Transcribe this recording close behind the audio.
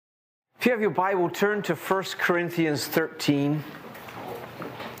If you have your Bible, turn to 1 Corinthians 13.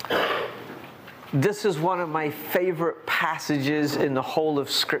 This is one of my favorite passages in the whole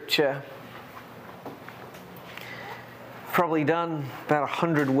of Scripture. Probably done about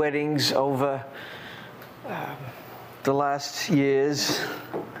 100 weddings over the last years.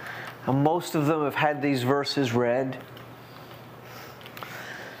 And most of them have had these verses read.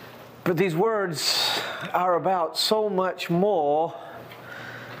 But these words are about so much more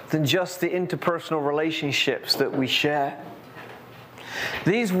than just the interpersonal relationships that we share.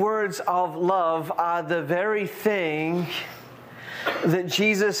 These words of love are the very thing that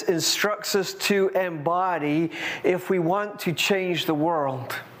Jesus instructs us to embody if we want to change the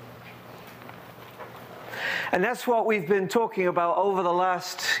world. And that's what we've been talking about over the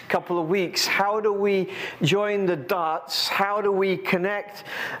last couple of weeks. How do we join the dots? How do we connect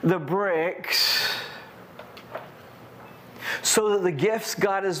the bricks so that the gifts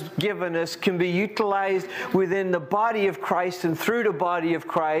God has given us can be utilized within the body of Christ and through the body of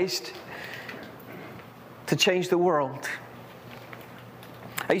Christ to change the world?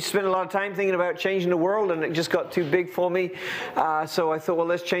 I used to spend a lot of time thinking about changing the world, and it just got too big for me. So I thought, well,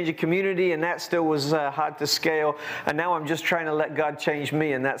 let's change a community, and that still was hard to scale. And now I'm just trying to let God change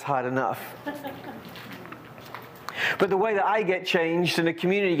me, and that's hard enough. But the way that I get changed, and the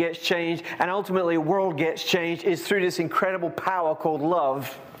community gets changed, and ultimately the world gets changed is through this incredible power called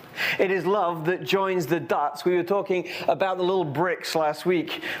love. It is love that joins the dots. We were talking about the little bricks last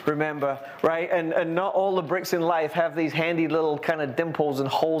week, remember, right? And not all the bricks in life have these handy little kind of dimples and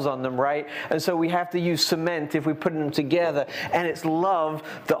holes on them, right? And so we have to use cement if we put them together. And it's love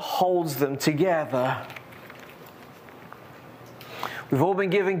that holds them together. We've all been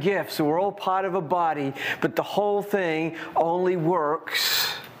given gifts, so we're all part of a body, but the whole thing only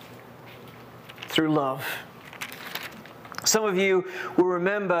works through love. Some of you will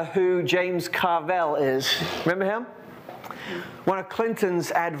remember who James Carville is. Remember him? One of Clinton's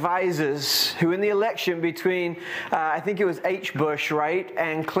advisors, who in the election between, I think it was H. Bush, right,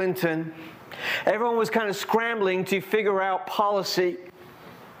 and Clinton, everyone was kind of scrambling to figure out policy.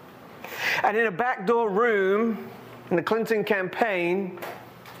 And in a backdoor room in the Clinton campaign,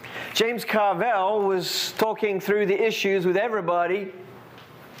 James Carville was talking through the issues with everybody.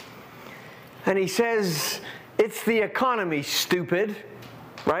 And he says, "It's the economy, stupid,"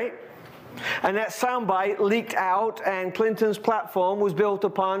 right? And that soundbite leaked out, and Clinton's platform was built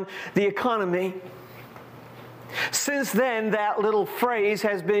upon the economy. Since then, that little phrase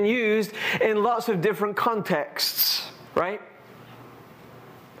has been used in lots of different contexts, right?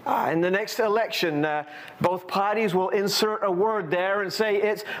 In the next election, both parties will insert a word there and say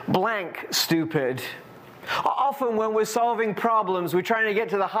it's blank stupid. Often when we're solving problems, we're trying to get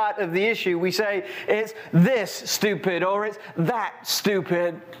to the heart of the issue, we say it's this stupid or it's that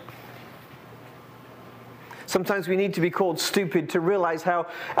stupid. Sometimes we need to be called stupid to realize how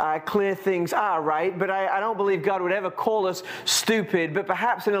clear things are, right? But I don't believe God would ever call us stupid, but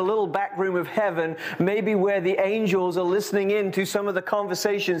perhaps in a little back room of heaven, maybe where the angels are listening in to some of the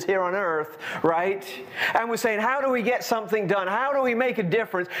conversations here on earth, right? And we're saying, how do we get something done? How do we make a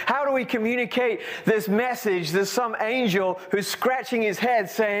difference? How do we communicate this message? There's some angel who's scratching his head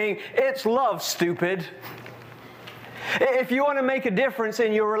saying, it's love, stupid. If you want to make a difference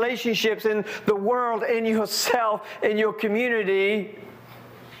in your relationships, in the world, in yourself, in your community,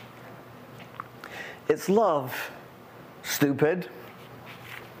 it's love, stupid.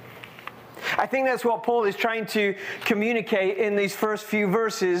 I think that's what Paul is trying to communicate in these first few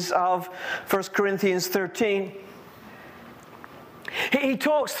verses of 1 Corinthians 13. He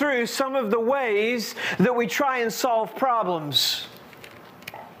talks through some of the ways that we try and solve problems.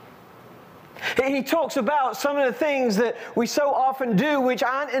 He talks about some of the things that we so often do which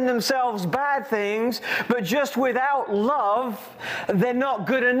aren't in themselves bad things, but just without love, they're not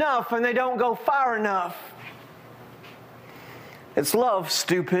good enough and they don't go far enough. It's love,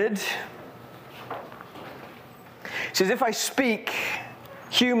 stupid. He says, if I speak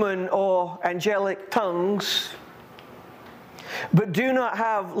human or angelic tongues, but do not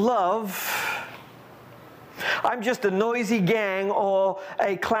have love, I'm just a noisy gang or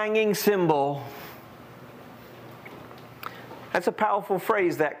a clanging cymbal. That's a powerful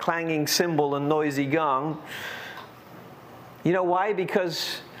phrase, that clanging cymbal and noisy gong. You know why?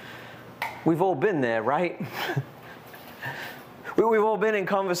 Because we've all been there, right? We've all been in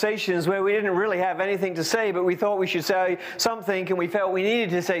conversations where we didn't really have anything to say, but we thought we should say something, and we felt we needed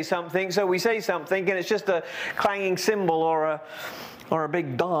to say something, so we say something, and it's just a clanging cymbal or a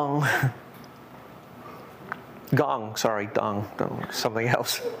big dong. Gong, sorry, dong, something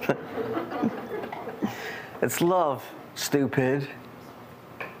else. It's love, stupid.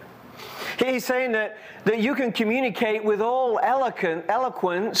 He's saying that you can communicate with all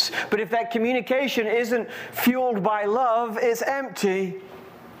eloquence, but if that communication isn't fueled by love, it's empty.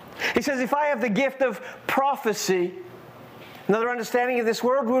 He says, if I have the gift of prophecy, another understanding of this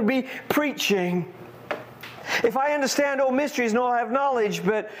word would be preaching. If I understand all mysteries and all have knowledge,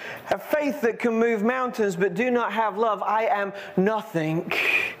 but have faith that can move mountains, but do not have love, I am nothing.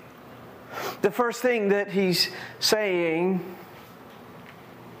 The first thing that he's saying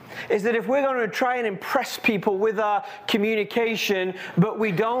is that if we're going to try and impress people with our communication, but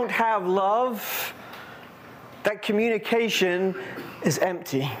we don't have love, that communication is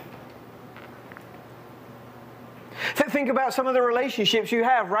empty. Think about some of the relationships you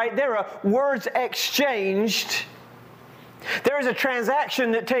have, right? There are words exchanged. There is a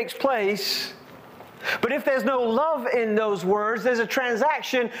transaction that takes place. But if there's no love in those words, there's a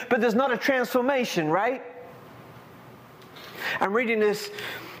transaction, but there's not a transformation, right? I'm reading this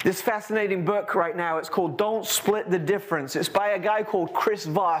fascinating book right now. It's called Don't Split the Difference. It's by a guy called Chris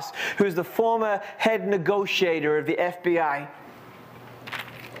Voss, who's the former head negotiator of the FBI.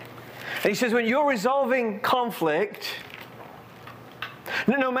 And he says, when you're resolving conflict,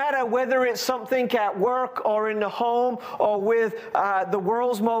 no matter whether it's something at work or in the home or with the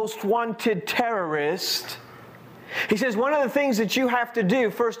world's most wanted terrorist, he says one of the things that you have to do,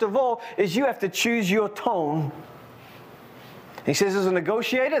 first of all, is you have to choose your tone. He says, as a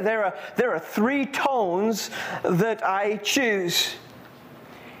negotiator, there are 3 tones that I choose.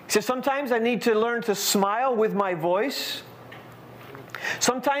 He says, sometimes I need to learn to smile with my voice.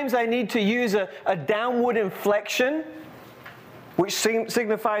 Sometimes I need to use a downward inflection, which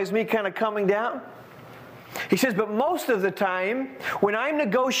signifies me kind of coming down. He says, but most of the time, when I'm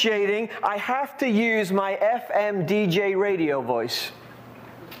negotiating, I have to use my FM DJ radio voice.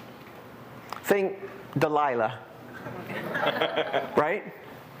 Think Delilah. Right?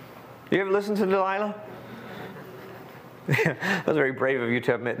 You ever listen to Delilah? That was very brave of you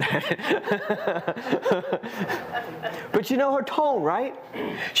to admit that. But you know her tone, right?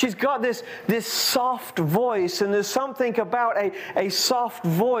 She's got this soft voice, and there's something about a soft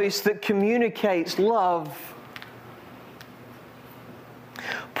voice that communicates love.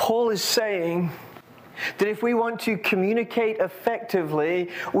 Paul is saying that if we want to communicate effectively,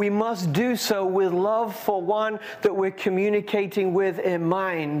 we must do so with love for one that we're communicating with in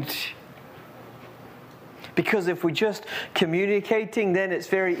mind. Because if we're just communicating, then it's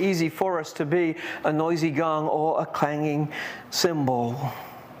very easy for us to be a noisy gong or a clanging cymbal.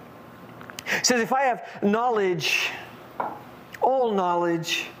 It says, if I have knowledge, all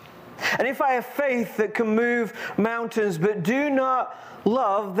knowledge, and if I have faith that can move mountains, but do not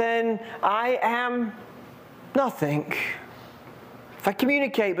love, then I am nothing. If I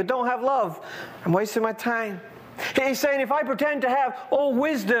communicate but don't have love, I'm wasting my time. He's saying, if I pretend to have all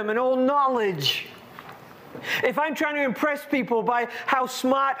wisdom and all knowledge, if I'm trying to impress people by how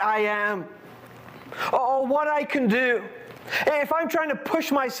smart I am or what I can do, if I'm trying to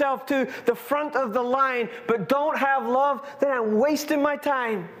push myself to the front of the line but don't have love, then I'm wasting my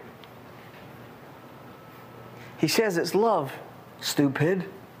time. He says it's love, stupid.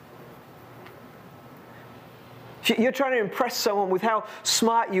 You're trying to impress someone with how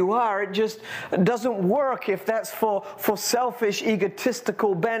smart you are. It just doesn't work if that's for selfish,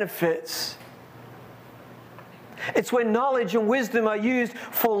 egotistical benefits. It's when knowledge and wisdom are used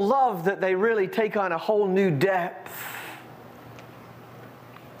for love that they really take on a whole new depth.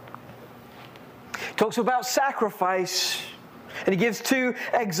 He talks about sacrifice, and he gives 2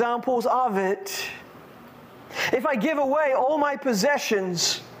 examples of it. If I give away all my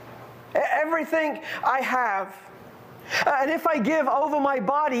possessions, everything I have, and if I give over my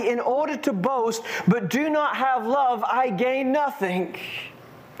body in order to boast, but do not have love, I gain nothing.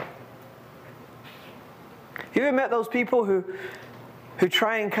 You ever met those people who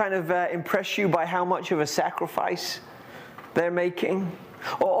try and kind of impress you by how much of a sacrifice they're making,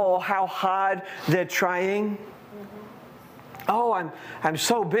 or how hard they're trying? Mm-hmm. Oh, I'm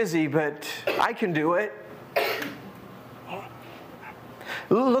so busy, but I can do it.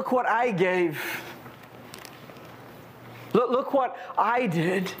 Look what I gave. Look what I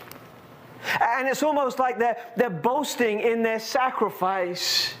did. And it's almost like they're boasting in their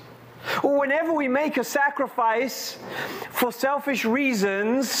sacrifice. Whenever we make a sacrifice for selfish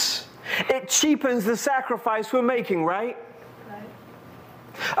reasons, it cheapens the sacrifice we're making, right?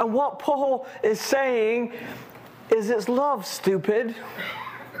 And what Paul is saying is it's love, stupid.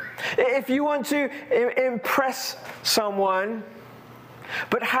 If you want to impress someone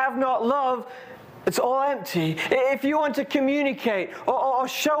but have not love, It's all empty. If you want to communicate or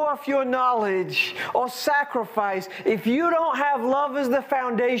show off your knowledge or sacrifice, if you don't have love as the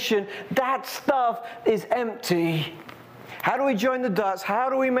foundation, that stuff is empty. How do we join the dots? How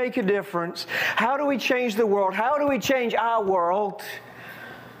do we make a difference? How do we change the world? How do we change our world?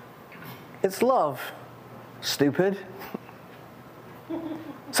 It's love, stupid.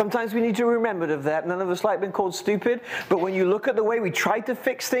 Sometimes we need to remember of that. None of us like being called stupid, but when you look at the way we try to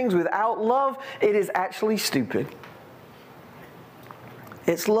fix things without love, it is actually stupid.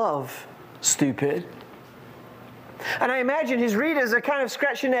 It's love, stupid. And I imagine his readers are kind of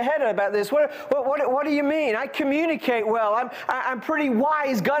scratching their head about this. What do you mean? I communicate well. I'm pretty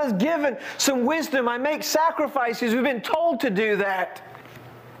wise. God has given some wisdom. I make sacrifices. We've been told to do that.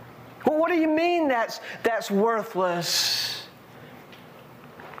 Well, what do you mean that's worthless?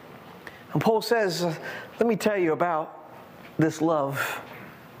 And Paul says, let me tell you about this love.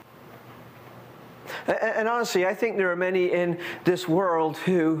 And honestly, I think there are many in this world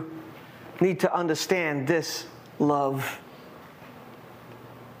who need to understand this love.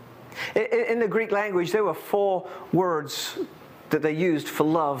 In the Greek language, there were 4 words that they used for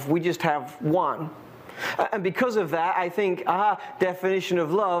love. We just have one. And because of that, I think our definition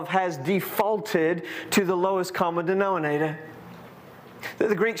of love has defaulted to the lowest common denominator.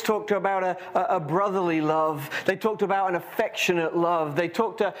 The Greeks talked about a brotherly love. They talked about an affectionate love. They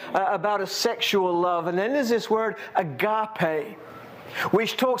talked about a sexual love. And then there's this word agape,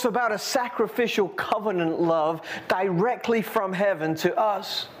 which talks about a sacrificial covenant love directly from heaven to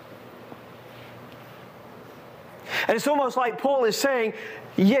us. And it's almost like Paul is saying,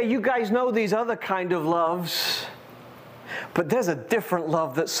 yeah, you guys know these other kind of loves, but there's a different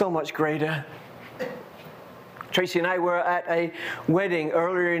love that's so much greater. Tracy and I were at a wedding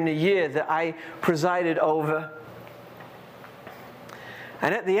earlier in the year that I presided over.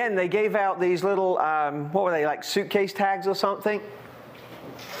 And at the end, they gave out these little, what were they, like suitcase tags or something?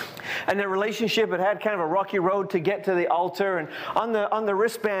 And their relationship had kind of a rocky road to get to the altar. And on the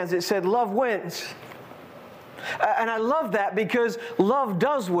wristbands, it said, love wins. And I love that because love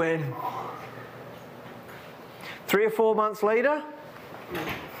does win. 3 or 4 months later,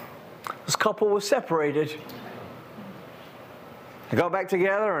 this couple was separated. They got back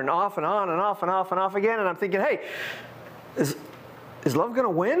together and off and on and off and off and off again. And I'm thinking, hey, is love going to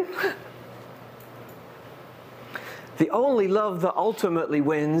win? The only love that ultimately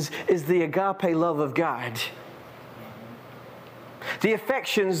wins is the agape love of God. The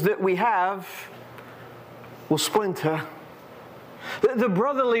affections that we have will splinter. The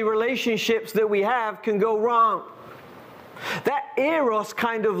brotherly relationships that we have can go wrong. That eros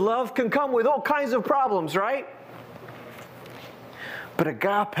kind of love can come with all kinds of problems, right? But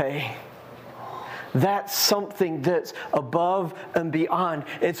agape, that's something that's above and beyond.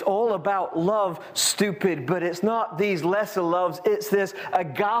 It's all about love, stupid, but it's not these lesser loves. It's this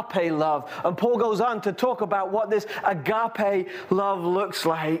agape love. And Paul goes on to talk about what this agape love looks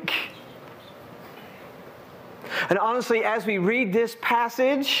like. And honestly, as we read this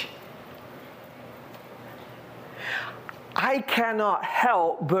passage, I cannot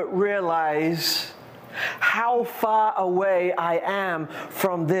help but realize how far away I am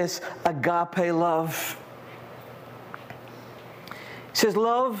from this agape love. It says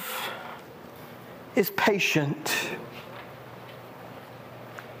love is patient.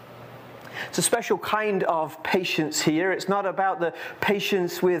 It's a special kind of patience here. It's not about the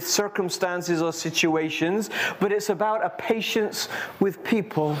patience with circumstances or situations, but it's about a patience with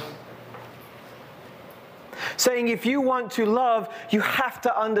people. Saying if you want to love, you have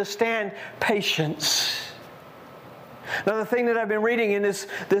to understand patience. Now, the thing that I've been reading in this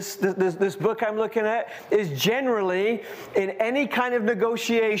book I'm looking at is generally in any kind of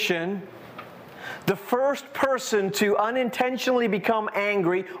negotiation, the first person to unintentionally become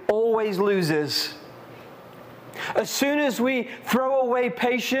angry always loses. As soon as we throw away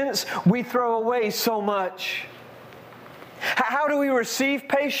patience, we throw away so much. How do we receive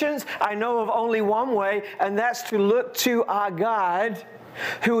patience? I know of only one way, and that's to look to our God,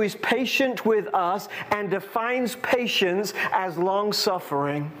 who is patient with us and defines patience as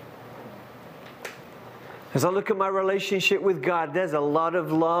long-suffering. As I look at my relationship with God, there's a lot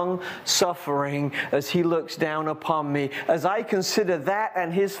of long-suffering as He looks down upon me. As I consider that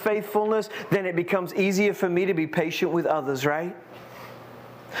and His faithfulness, then it becomes easier for me to be patient with others, right?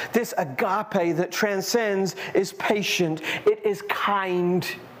 This agape that transcends is patient. It is kind.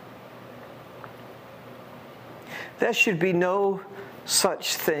 There should be no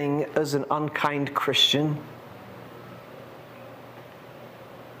such thing as an unkind Christian.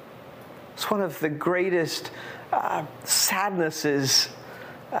 It's one of the greatest sadnesses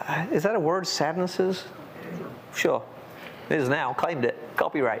is that a word, sadnesses? Sure. It is now. Claimed it.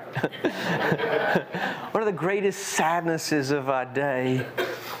 Copyright. One of the greatest sadnesses of our day,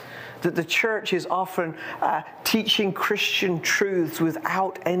 that the church is often teaching Christian truths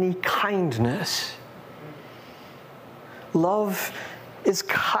without any kindness. Love is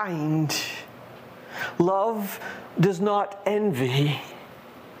kind. Love does not envy.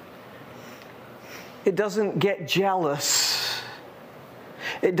 It doesn't get jealous.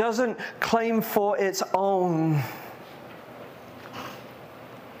 It doesn't claim for its own.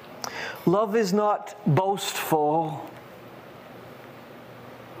 Love is not boastful.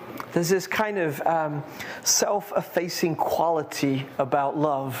 There's this kind of self-effacing quality about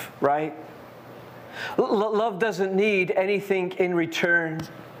love, right? Love doesn't need anything in return.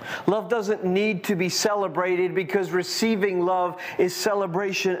 Love doesn't need to be celebrated because receiving love is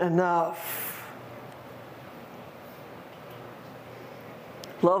celebration enough.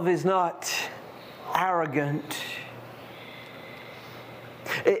 Love is not arrogant.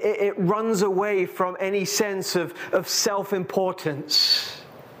 It runs away from any sense of self-importance.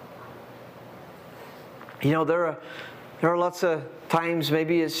 You know, there are lots of times,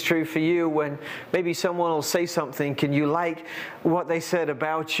 maybe it's true for you, when maybe someone will say something and you like what they said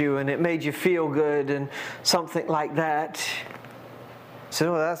about you and it made you feel good and something like that.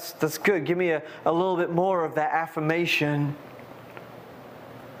 So, oh, that's good. Give me a little bit more of that affirmation.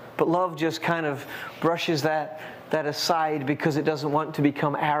 But love just kind of brushes that aside because it doesn't want to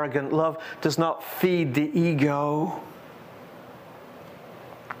become arrogant. Love does not feed the ego.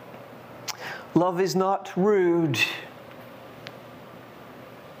 Love is not rude.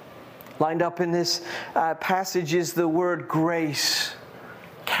 Lined up in this passage is the word grace.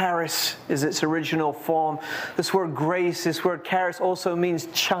 Charis is its original form. This word grace, this word charis also means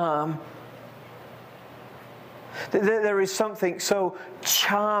charm. There is something so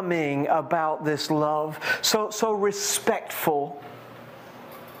charming about this love, so respectful,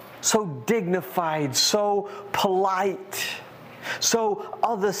 so dignified, so polite, so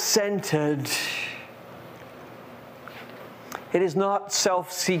other-centered. It is not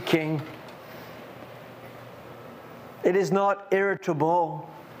self-seeking. It is not irritable.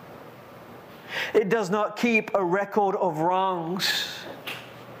 It does not keep a record of wrongs.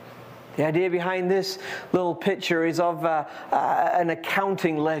 The idea behind this little picture is of an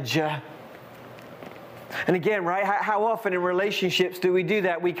accounting ledger. And again, right, how often in relationships do we do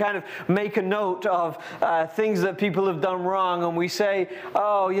that? We kind of make a note of things that people have done wrong, and we say,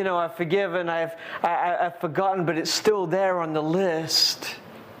 oh, you know, I've forgiven, I've forgotten, but it's still there on the list.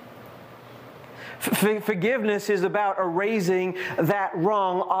 Forgiveness is about erasing that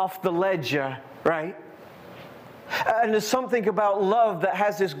wrong off the ledger, right? And there's something about love that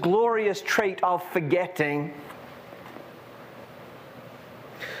has this glorious trait of forgetting.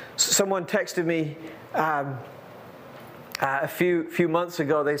 Someone texted me a few months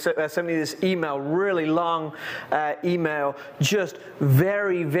ago. They sent me this email, really long email, just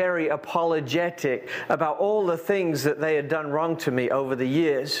very, very apologetic about all the things that they had done wrong to me over the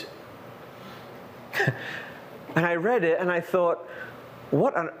years. And I read it and I thought,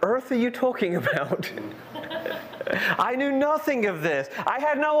 what on earth are you talking about? I knew nothing of this. I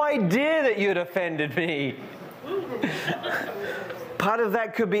had no idea that you'd offended me. Part of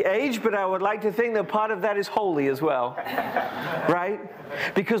that could be age, but I would like to think that part of that is holy as well. Right?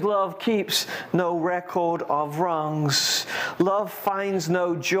 Because love keeps no record of wrongs. Love finds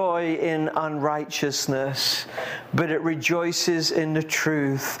no joy in unrighteousness, but it rejoices in the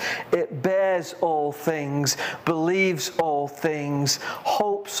truth. It bears all things, believes all things,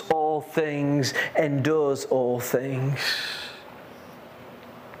 hopes all things, endures all things.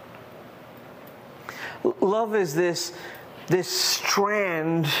 Love is this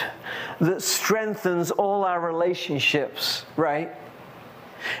strand that strengthens all our relationships, right?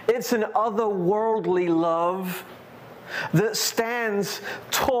 It's an otherworldly love that stands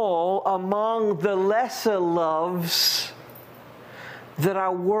tall among the lesser loves that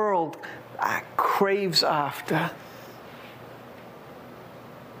our world craves after.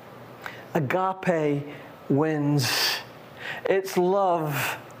 Agape wins. It's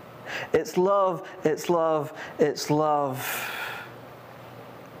love. It's love, it's love, it's love.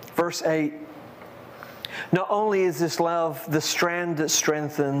 Verse 8. Not only is this love the strand that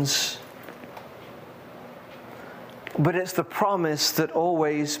strengthens, but it's the promise that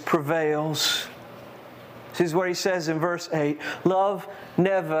always prevails. This is what he says in verse 8. Love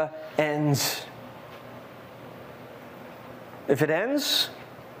never ends. If it ends,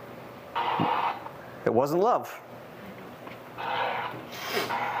 it wasn't love.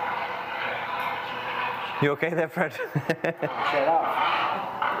 You okay there, Fred? Shut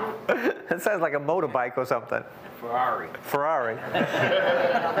up. That sounds like a motorbike or something. Ferrari.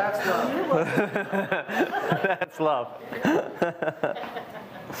 Now that's love. That's love.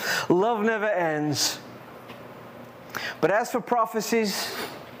 Love never ends. But as for prophecies,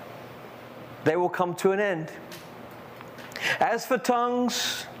 they will come to an end. As for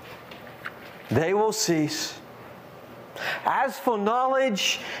tongues, they will cease. As for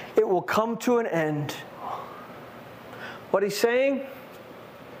knowledge, it will come to an end. What he's saying?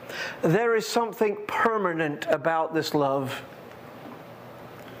 There is something permanent about this love.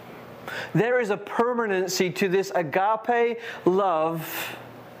 There is a permanency to this agape love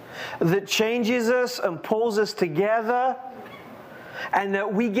that changes us and pulls us together, and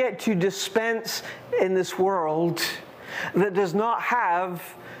that we get to dispense in this world that does not have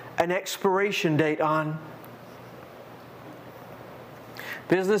an expiration date on.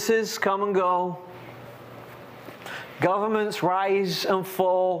 Businesses come and go. Governments rise and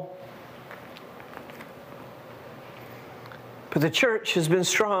fall. But the church has been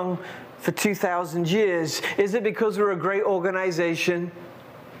strong for 2,000 years. Is it because we're a great organization?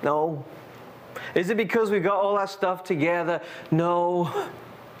 No. Is it because we got all our stuff together? No.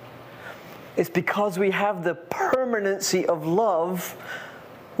 It's because we have the permanency of love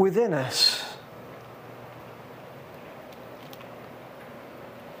within us.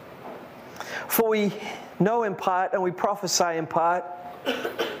 For we know in part and we prophesy in part.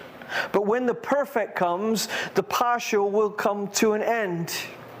 But when the perfect comes, the partial will come to an end.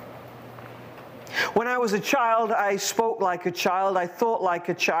 When I was a child, I spoke like a child, I thought like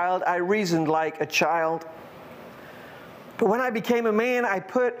a child, I reasoned like a child. But when I became a man, I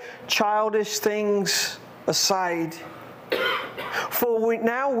put childish things aside. For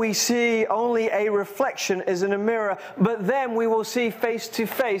now we see only a reflection as in a mirror, but then we will see face to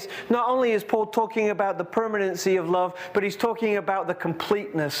face. Not only is Paul talking about the permanency of love, but he's talking about the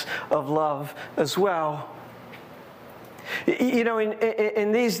completeness of love as well. You know,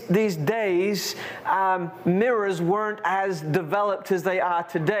 in these days, mirrors weren't as developed as they are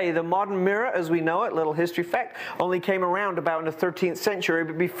today. The modern mirror, as we know it, little history fact, only came around about in the 13th century.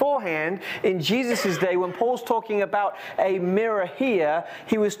 But beforehand, in Jesus' day, when Paul's talking about a mirror here,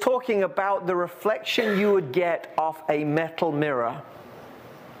 he was talking about the reflection you would get off a metal mirror.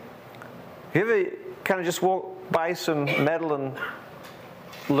 Have you ever kind of just walked by some metal and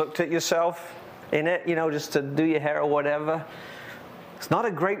looked at yourself in it, you know, just to do your hair or whatever? It's not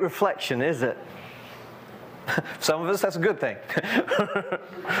a great reflection, is it? Some of us, that's a good thing.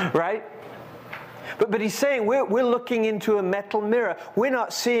 Right? But he's saying we're looking into a metal mirror. We're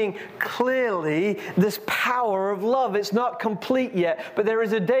not seeing clearly this power of love. It's not complete yet. But there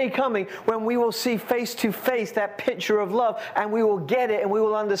is a day coming when we will see face to face that picture of love, and we will get it, and we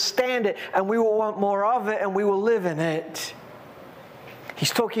will understand it, and we will want more of it, and we will live in it. He's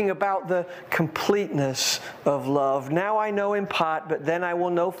talking about the completeness of love. Now I know in part, but then I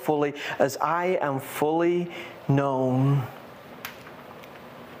will know fully, as I am fully known.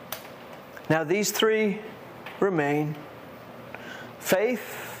 Now these three remain: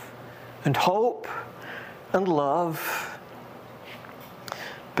 faith and hope and love.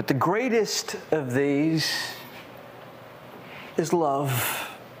 But the greatest of these is love.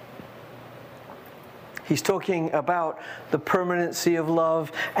 He's talking about the permanency of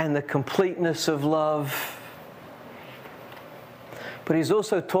love and the completeness of love. But he's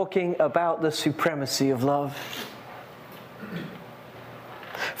also talking about the supremacy of love.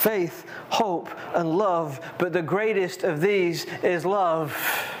 Faith, hope, and love, but the greatest of these is love.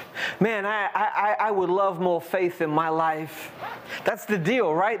 Man, I would love more faith in my life. That's the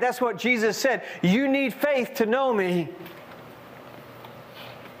deal, right? That's what Jesus said. You need faith to know me.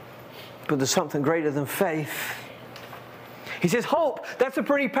 But there's something greater than faith. He says hope, that's a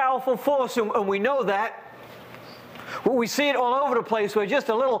pretty powerful force, and we know that. Well, we see it all over the place where just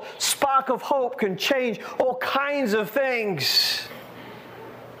a little spark of hope can change all kinds of things.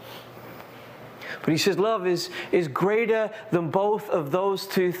 But he says love is greater than both of those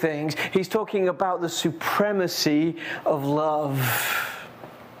two things. He's talking about the supremacy of love.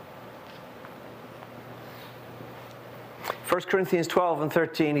 1 Corinthians 12 and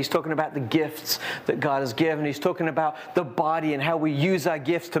 13, he's talking about the gifts that God has given. He's talking about the body and how we use our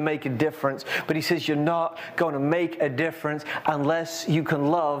gifts to make a difference. But he says you're not going to make a difference unless you can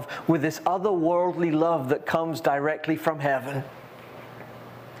love with this otherworldly love that comes directly from heaven.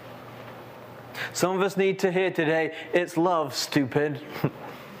 Some of us need to hear today, it's love, stupid.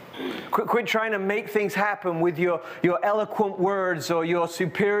 Quit trying to make things happen with your eloquent words or your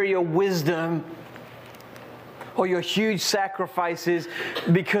superior wisdom. or your huge sacrifices,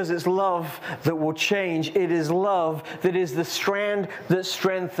 because it's love that will change. It is love that is the strand that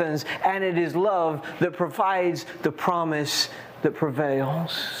strengthens, and it is love that provides the promise that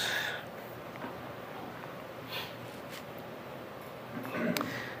prevails.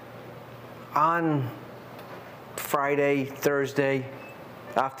 On Friday, Thursday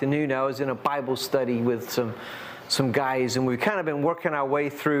afternoon, I was in a Bible study with some guys, and we've kind of been working our way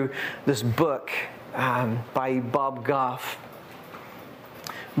through this book by Bob Goff.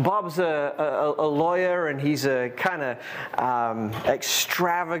 Bob's a lawyer, and he's a kind of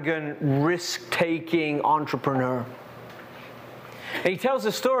extravagant, risk-taking entrepreneur. And he tells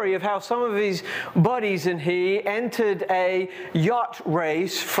the story of how some of his buddies and he entered a yacht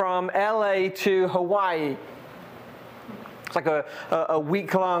race from LA to Hawaii. It's like a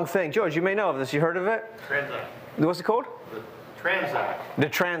week-long thing. George, you may know of this. You heard of it? Transact. What's it called? The Transact. The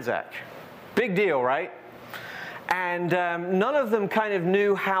Transact. Big deal, right? And none of them kind of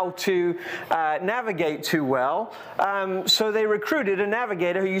knew how to navigate too well. So they recruited a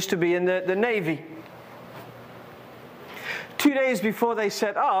navigator who used to be in the Navy. 2 days before they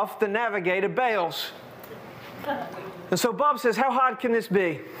set off, the navigator bails. And so Bob says, how hard can this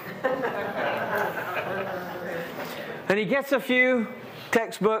be? And he gets a few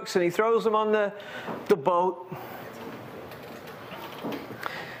textbooks and he throws them on the boat.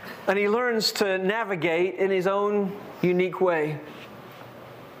 And he learns to navigate in his own unique way.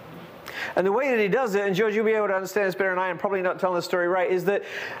 And the way that he does it, and George, you'll be able to understand this better than I am, probably not telling the story right, is that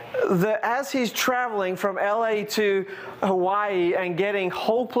as he's traveling from LA to Hawaii and getting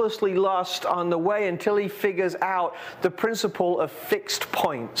hopelessly lost on the way until he figures out the principle of fixed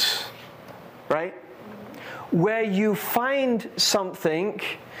points, right? Where you find something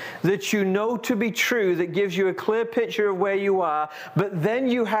that you know to be true that gives you a clear picture of where you are, but then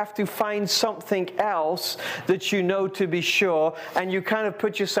you have to find something else that you know to be sure, and you kind of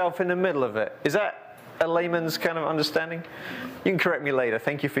put yourself in the middle of it. Is that a layman's kind of understanding? You can correct me later.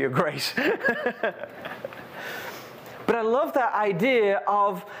 Thank you for your grace. But I love that idea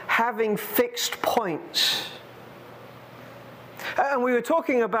of having fixed points. And we were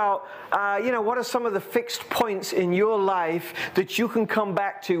talking about, what are some of the fixed points in your life that you can come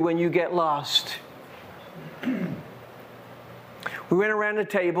back to when you get lost? We went around the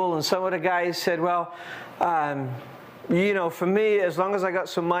table, and some of the guys said, well, for me, as long as I got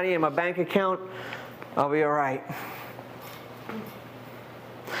some money in my bank account, I'll be all right.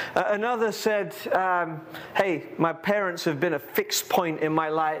 Another said, hey, my parents have been a fixed point in my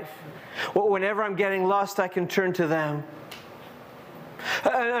life. Well, whenever I'm getting lost, I can turn to them.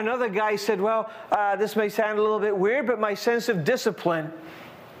 Another guy said, well, this may sound a little bit weird, but my sense of discipline.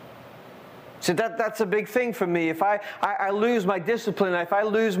 So that's a big thing for me. If I lose my discipline, if I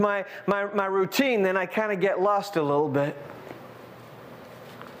lose my routine, then I kind of get lost a little bit.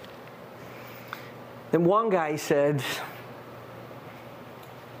 Then one guy said,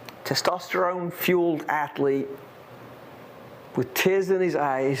 testosterone-fueled athlete with tears in his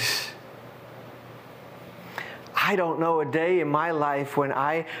eyes, I don't know a day in my life when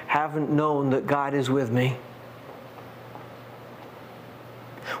I haven't known that God is with me.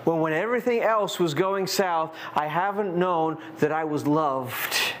 When everything else was going south, I haven't known that I was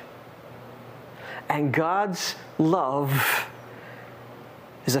loved. And God's love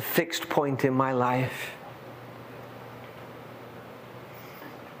is a fixed point in my life.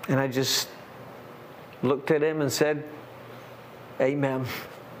 And I just looked at him and said, amen.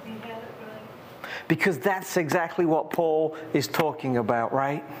 Because that's exactly what Paul is talking about,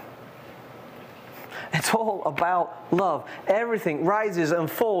 right? It's all about love. Everything rises and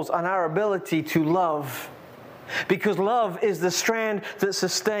falls on our ability to love. Because love is the strand that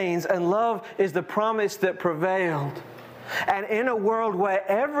sustains, and love is the promise that prevailed. And in a world where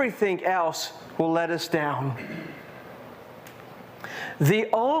everything else will let us down, the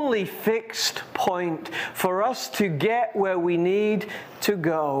only fixed point for us to get where we need to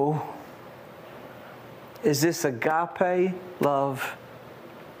go is this agape love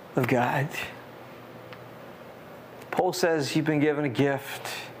of God. Paul says you've been given a gift.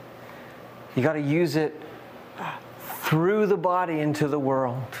 You got to use it through the body into the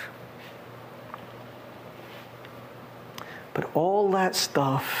world. But all that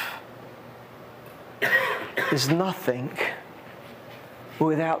stuff is nothing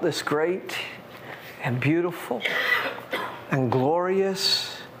without this great and beautiful and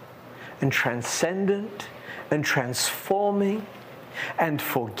glorious and transcendent and transforming and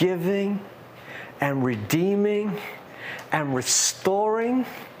forgiving and redeeming and restoring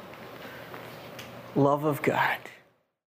love of God.